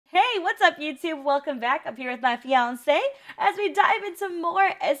Hey, what's up, YouTube? Welcome back. I'm here with my fiance as we dive into more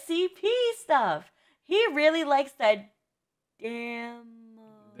SCP stuff. He really likes that damn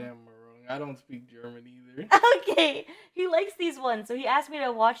wrong. I don't speak German either. Okay, he likes these ones, so he asked me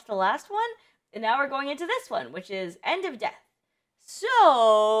to watch the last one, and now we're going into this one, which is End of Death.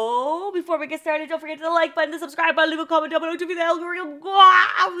 So, before we get started, don't forget to the like button, the subscribe button, leave a comment down below to be the algorithm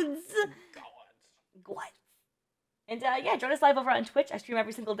gods. And yeah, join us live over on Twitch. I stream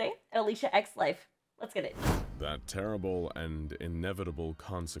every single day at Aliciaxlife. Let's get it. That terrible and inevitable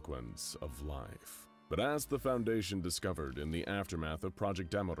consequence of life. But as the Foundation discovered in the aftermath of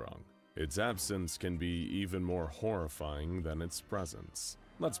Project Demerang, its absence can be even more horrifying than its presence.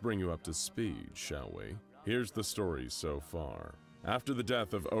 Let's bring you up to speed, shall we? Here's the story so far. After the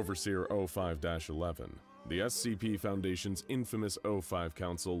death of Overseer 05-11, the SCP Foundation's infamous 05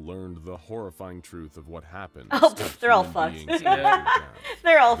 Council learned the horrifying truth of what happened. Oh, they're all fucked.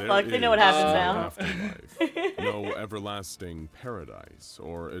 They're all fucked. They know what happens now. Afterlife. No everlasting paradise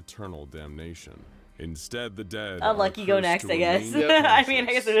or eternal damnation. Instead, the dead I'll let you go next, I guess. I mean,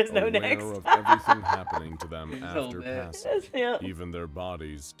 I guess there is no next. Of everything happening to them after passing, Yep. even their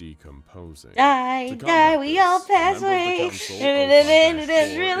bodies decomposing. Die, we all pass away. And it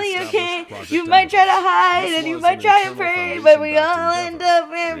is really okay. You might try to hide and you might try to pray, but we all end up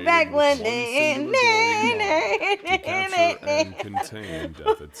back one day. And contain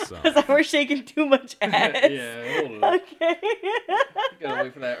death itself. Because we're shaking too much ass. Yeah, hold on. Okay. You gotta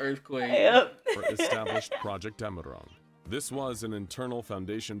wait for that earthquake. Yep. Established Project Demerang. This was an internal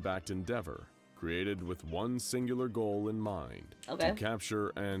Foundation-backed endeavor, created with one singular goal in mind, to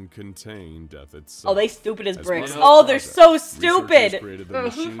capture and contain death itself. Oh, they stupid as bricks. Oh, they're so stupid! Created the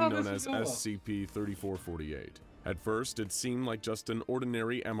machine known as SCP-3448. At first, it seemed like just an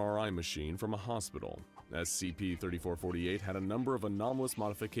ordinary MRI machine from a hospital. SCP-3448 had a number of anomalous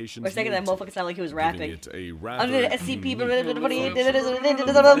modifications. For a second, that motherfucker sounded like he was rapping. It a Under the SCP,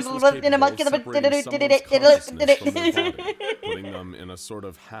 putting them in a sort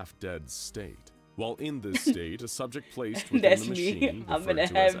of half-dead state. While in this state, a subject placed within the machine, I'm gonna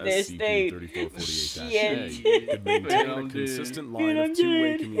have this state. SCP-3448-A, could maintain a consistent line of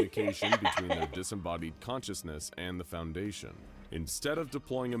two-way communication between their disembodied consciousness and the Foundation. Instead of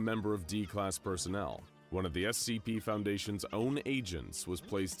deploying a member of D-Class personnel, one of the SCP Foundation's own agents was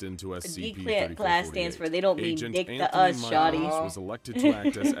placed into SCP-3448. D-Class stands for they don't mean Agent dick to Anthony us, shawty. Miles was elected to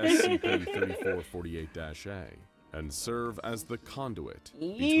act as SCP-3448-A and serve as the conduit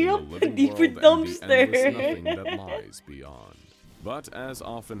between the living world and the endless nothing that lies beyond. But as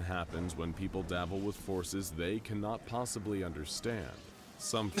often happens when people dabble with forces they cannot possibly understand,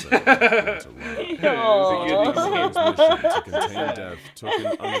 something went awry. Mission to contain death took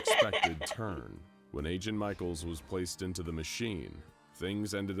an unexpected turn. When Agent Michaels was placed into the machine,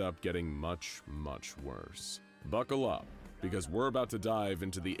 things ended up getting much, much worse. Buckle up, because we're about to dive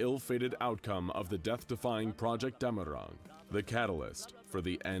into the ill-fated outcome of the death-defying Project Demerang, the catalyst for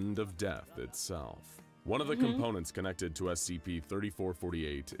the end of death itself. One of the components connected to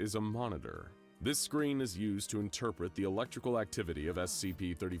SCP-3448 is a monitor. This screen is used to interpret the electrical activity of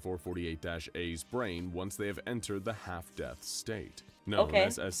SCP-3448-A's brain once they have entered the half-death state, known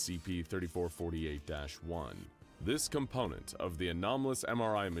as SCP-3448-1. This component of the anomalous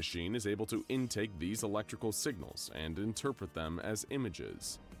MRI machine is able to intake these electrical signals and interpret them as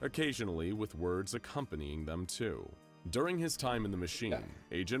images, occasionally with words accompanying them too. During his time in the machine,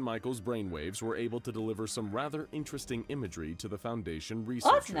 Agent Michael's brainwaves were able to deliver some rather interesting imagery to the Foundation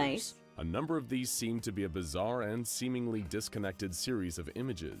researchers. Oh, that's nice. A number of these seem to be a bizarre and seemingly disconnected series of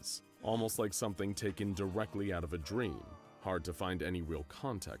images, almost like something taken directly out of a dream, hard to find any real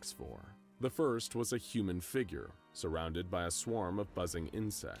context for. The first was a human figure, surrounded by a swarm of buzzing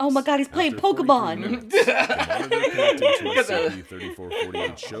insects. Oh my god, he's playing Pokemon! Minutes, the monitor connected to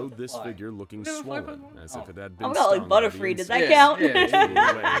SCP-3448 showed this figure looking swollen, as if it had been stung like Butterfree, does that count?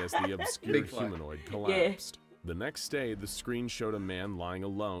 Away as the obscure humanoid collapsed. The next day, the screen showed a man lying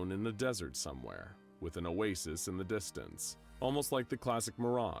alone in the desert somewhere, with an oasis in the distance. Almost like the classic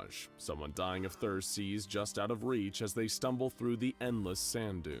Mirage, someone dying of thirst sees just out of reach as they stumble through the endless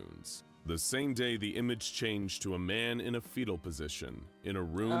sand dunes. The same day, the image changed to a man in a fetal position, in a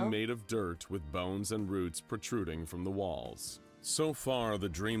room made of dirt with bones and roots protruding from the walls. So far, the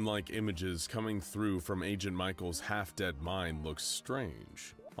dreamlike images coming through from Agent Michael's half-dead mind look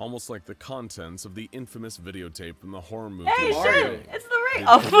strange. Almost like the contents of the infamous videotape from the horror movie. Hey, shit! It's the ring!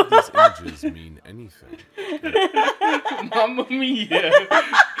 Did any of these images mean anything? Mamma mia!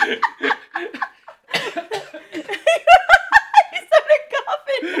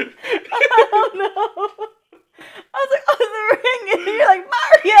 Oh no! I was like, oh, the ring! And you're like,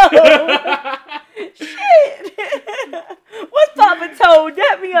 Mario! Shit! What's Papa Toad?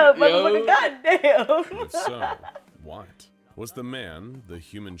 Dap me up, motherfucker. Goddamn. If so, what? Was the man, the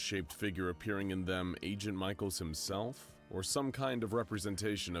human-shaped figure appearing in them, Agent Michaels himself? Or some kind of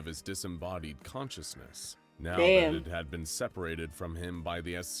representation of his disembodied consciousness? Now that it had been separated from him by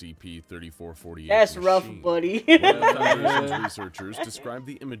the SCP-3448 That's machine. rough, buddy. The Foundation's researchers described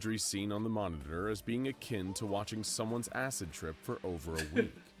the imagery seen on the monitor as being akin to watching someone's acid trip for over a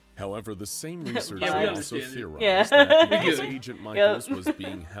week. However, the same researcher also theorized that because Agent Michaels was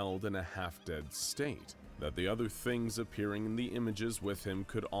being held in a half-dead state, that the other things appearing in the images with him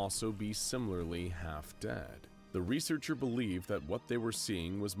could also be similarly half-dead. The researcher believed that what they were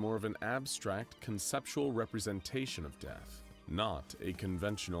seeing was more of an abstract, conceptual representation of death, not a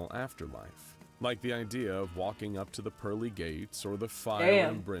conventional afterlife, like the idea of walking up to the pearly gates or the fire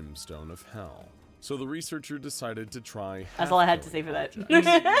and brimstone of hell. So the researcher decided to try that's all I had to say for that.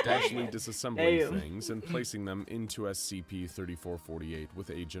 Partially disassembling things and placing them into SCP-3448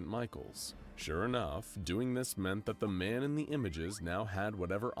 with Agent Michaels. Sure enough, doing this meant that the man in the images now had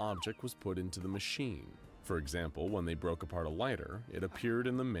whatever object was put into the machine. For example, when they broke apart a lighter, it appeared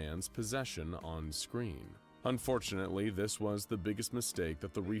in the man's possession on screen. Unfortunately, this was the biggest mistake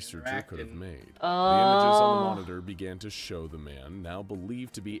that the researcher could have made. The images on the monitor began to show the man, now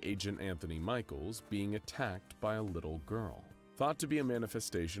believed to be Agent Anthony Michaels, being attacked by a little girl. Thought to be a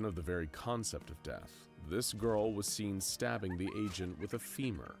manifestation of the very concept of death, this girl was seen stabbing the agent with a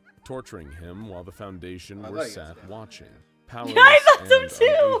femur, torturing him while the Foundation were sat watching. I thought so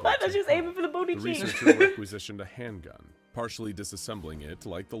too! I thought she was aiming for the booty cheek. The researcher requisitioned a handgun, partially disassembling it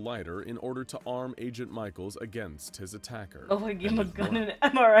like the lighter in order to arm Agent Michaels against his attacker. Oh, I give him a gun and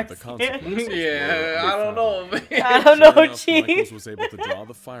an MRI. Yeah, I don't know, man. I don't know, Chief. Michaels was able to draw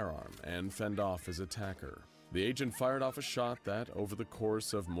the firearm and fend off his attacker. The agent fired off a shot that, over the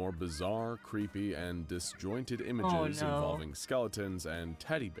course of more bizarre, creepy, and disjointed images involving skeletons and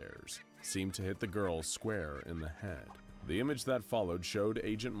teddy bears, seemed to hit the girl square in the head. The image that followed showed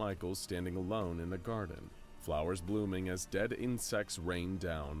Agent Michaels standing alone in a garden, flowers blooming as dead insects rained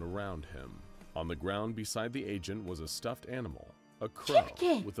down around him. On the ground beside the agent was a stuffed animal, a crow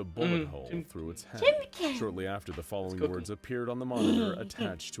with a bullet hole through its head. Shortly after, the following words appeared on the monitor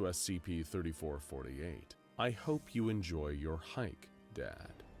attached to SCP-3448. I hope you enjoy your hike,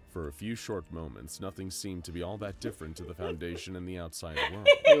 Dad. For a few short moments, nothing seemed to be all that different to the Foundation and the outside world.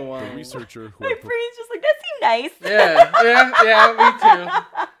 The researcher who my brain's just like, that seemed nice. Yeah, me too.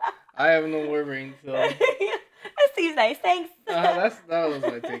 I have no more brain cells. That seems nice, thanks. That was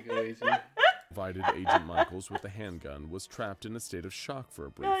my takeaway too. Provided Agent Michaels with the handgun was trapped in a state of shock for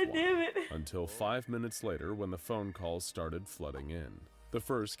a brief while, until 5 minutes later when the phone calls started flooding in. The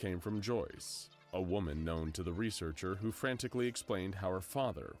first came from Joyce, a woman known to the researcher who frantically explained how her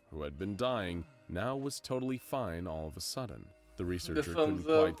father, who had been dying, now was totally fine all of a sudden. The researcher couldn't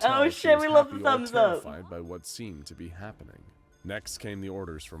quite tell if she was happy or terrified by what seemed to be happening. Next came the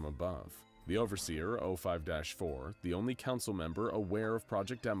orders from above. The Overseer, 05-4, the only council member aware of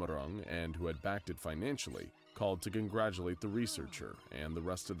Project Emerong and who had backed it financially, called to congratulate the researcher and the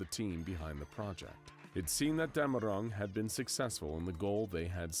rest of the team behind the project. It seemed that Emerong had been successful in the goal they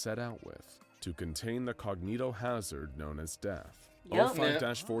had set out with, to contain the cognito hazard known as death.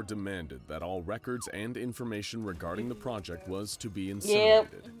 05-4 demanded that all records and information regarding the project was to be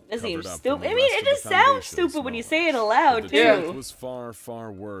incinerated. That seems stupid. I mean, it just sounds stupid when you say it aloud, too. It was far,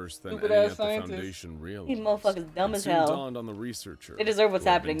 far worse than any that the Foundation realized. These motherfuckers dumb as hell. Dawned on the researcher. They deserve what's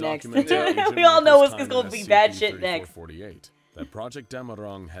happening next. We all know what's going to be bad shit next. That Project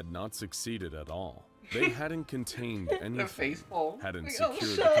Emerong had not succeeded at all. They hadn't contained anything, hadn't secured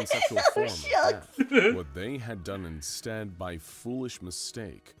the conceptual form of death. What they had done instead, by foolish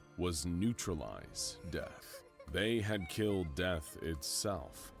mistake, was neutralize death. They had killed death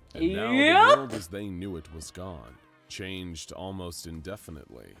itself, and now the world as they knew it was gone, changed almost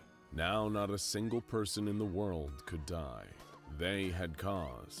indefinitely. Now not a single person in the world could die. They had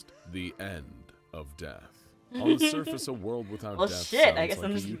caused the end of death. On the surface, a world without death sounds I guess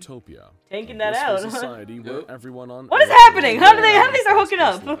like I'm a utopia. Taking that out. Society where everyone on what is happening? How do they start hooking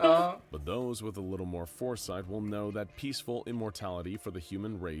up? But those with a little more foresight will know that peaceful immortality for the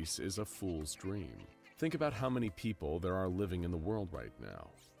human race is a fool's dream. Think about how many people there are living in the world right now.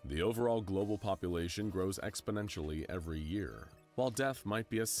 The overall global population grows exponentially every year. While death might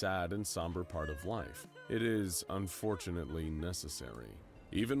be a sad and somber part of life, it is unfortunately necessary.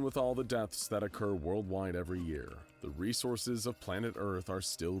 Even with all the deaths that occur worldwide every year, the resources of planet Earth are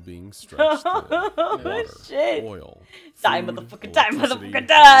still being stretched thin. Water, oil, die, food, motherfucker, die, electricity, motherfucker,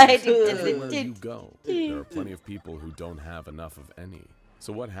 die! everywhere you go, there are plenty of people who don't have enough of any.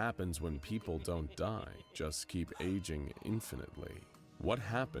 So what happens when people don't die, just keep aging infinitely? What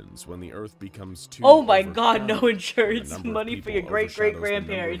happens when the Earth becomes too Oh my god, no overcrowded, insurance when the number money of for your people overshadows the number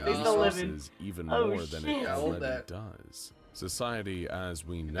great-great-grandparents. of They still living. resources even Oh, more than shit. it Yeah, all already that. does? Society as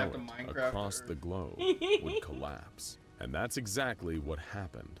we know After it Minecraft across or- the globe would collapse. And that's exactly what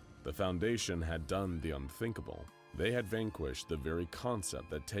happened. The Foundation had done the unthinkable. They had vanquished the very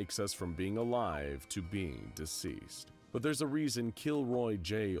concept that takes us from being alive to being deceased. But there's a reason Kilroy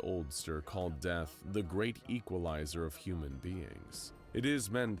J. Oldster called death the great equalizer of human beings. It is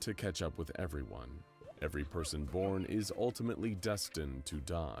meant to catch up with everyone. Every person born is ultimately destined to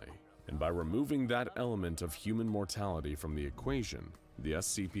die. And by removing that element of human mortality from the equation, the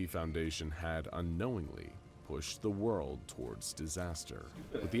SCP Foundation had unknowingly pushed the world towards disaster.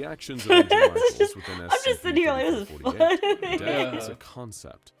 With the actions of individuals within I'm just sitting here like, this is fun. death as a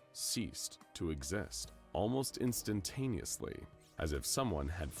concept ceased to exist, almost instantaneously, as if someone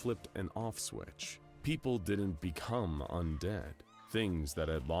had flipped an off switch. People didn't become undead. Things that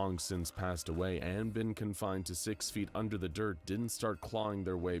had long since passed away and been confined to 6 feet under the dirt didn't start clawing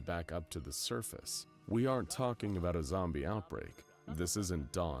their way back up to the surface. We aren't talking about a zombie outbreak. This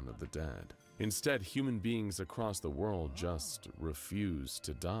isn't Dawn of the Dead. Instead, human beings across the world just refuse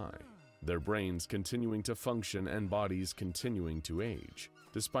to die. Their brains continuing to function and bodies continuing to age,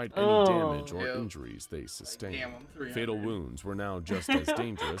 despite any damage or injuries they sustained. Damn, I'm 300. Fatal wounds were now just as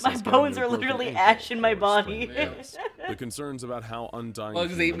dangerous My as bones getting a are broken literally ankle ash in my or body. sprained wrist. The concerns about how undying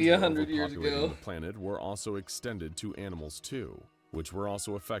Bugs ate me humans were 100 years overpopulating ago. the planet were also extended to animals too, which were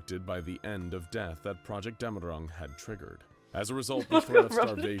also affected by the end of death that Project Demerung had triggered. As a result, the threat of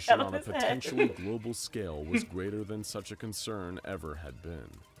starvation on a potentially global scale was greater than such a concern ever had been.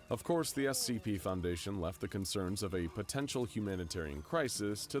 Of course, the SCP Foundation left the concerns of a potential humanitarian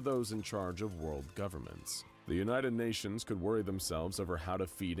crisis to those in charge of world governments. The United Nations could worry themselves over how to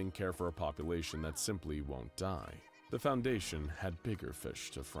feed and care for a population that simply won't die. The Foundation had bigger fish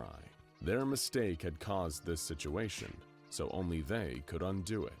to fry. Their mistake had caused this situation, so only they could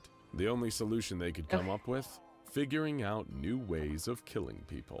undo it. The only solution they could come up with? Figuring out new ways of killing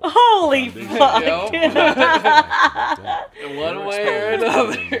people. Holy fuck! In one way or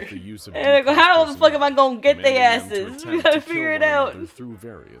another. And how the fuck am I gonna get their asses? We gotta figure it out. Through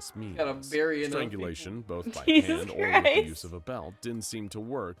various means. Gotta bury enough Strangulation, both by Jesus hand or with the Christ. use of a belt, didn't seem to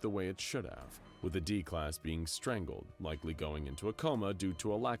work the way it should have, with the D-class being strangled, likely going into a coma due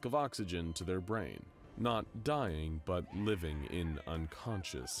to a lack of oxygen to their brain. Not dying, but living in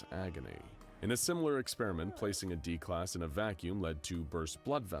unconscious agony. In a similar experiment, placing a D-class in a vacuum led to burst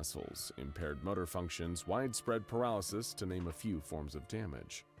blood vessels, impaired motor functions, widespread paralysis, to name a few forms of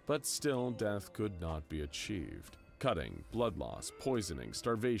damage. But still, death could not be achieved. Cutting, blood loss, poisoning,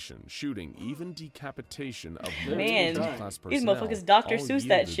 starvation, shooting, even decapitation of Man, D-class these personnel motherfuckers Dr. all Seuss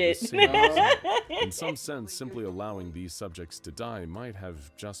that yielded the shit. same result. In some sense, simply allowing these subjects to die might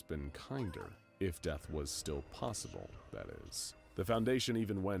have just been kinder, if death was still possible, that is. The Foundation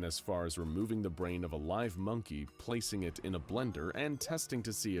even went as far as removing the brain of a live monkey, placing it in a blender, and testing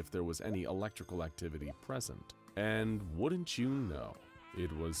to see if there was any electrical activity present. And wouldn't you know,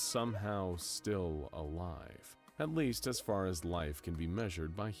 it was somehow still alive. At least as far as life can be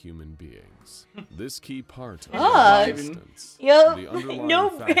measured by human beings. This key part of Fuck. the existence, Yup. the underlying No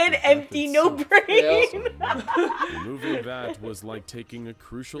fact that head death empty, no itself brain. was unknown. Removing that was like taking a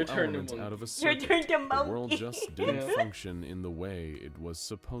crucial Return to element monkey. out of a Return circuit. to The world monkey. just didn't Yeah. function in the way it was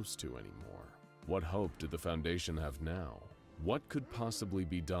supposed to anymore. What hope did the Foundation have now? What could possibly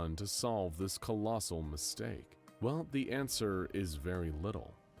be done to solve this colossal mistake? Well, the answer is very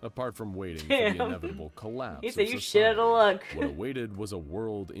little. Apart from waiting for the Damn. inevitable collapse He of said you shit out of society, luck. what awaited was a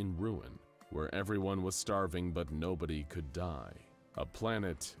world in ruin, where everyone was starving but nobody could die. A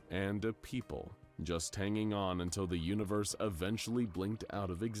planet and a people just hanging on until the universe eventually blinked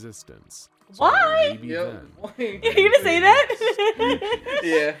out of existence. So Why? maybe Yep. then, You're gonna say that?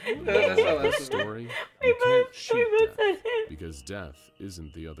 Yeah, that's how that's story, My you can't bad. cheat My death, bad. because death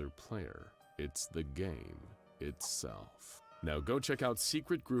isn't the other player, it's the game itself. Now go check out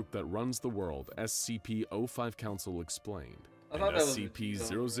secret group that runs the world, SCP-05 Council Explained, I and thought that was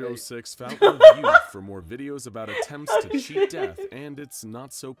SCP-006 Fountain of Youth for more videos about attempts to cheat death and its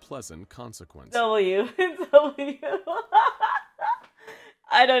not-so-pleasant consequences. W. W.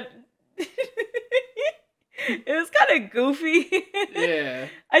 I don't... It was kind of goofy. Yeah.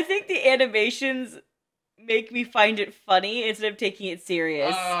 I think the animations make me find it funny instead of taking it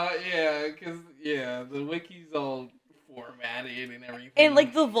serious. Yeah, because, the wiki's all formatted and everything. And,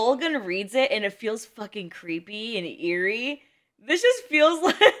 like, the Vulcan reads it, and it feels fucking creepy and eerie. This just feels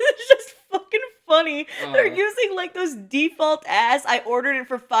like it's just fucking funny. They're using like those default ass. I ordered it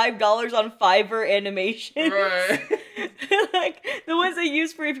for $5 on Fiverr animations. Right. Like the ones they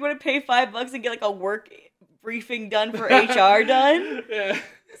use for if you want to pay $5 and get like a work briefing done for HR done. Yeah.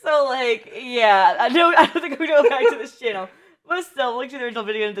 So like, yeah, I don't think I'm gonna go back to this channel. But still, link to the original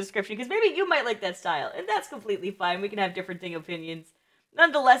video in the description because maybe you might like that style, and that's completely fine. We can have differing opinions.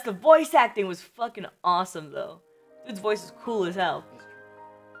 Nonetheless, the voice acting was fucking awesome, though. Dude's voice is cool as hell.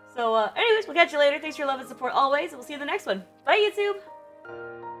 So, anyways, we'll catch you later. Thanks for your love and support always, and we'll see you in the next one. Bye, YouTube!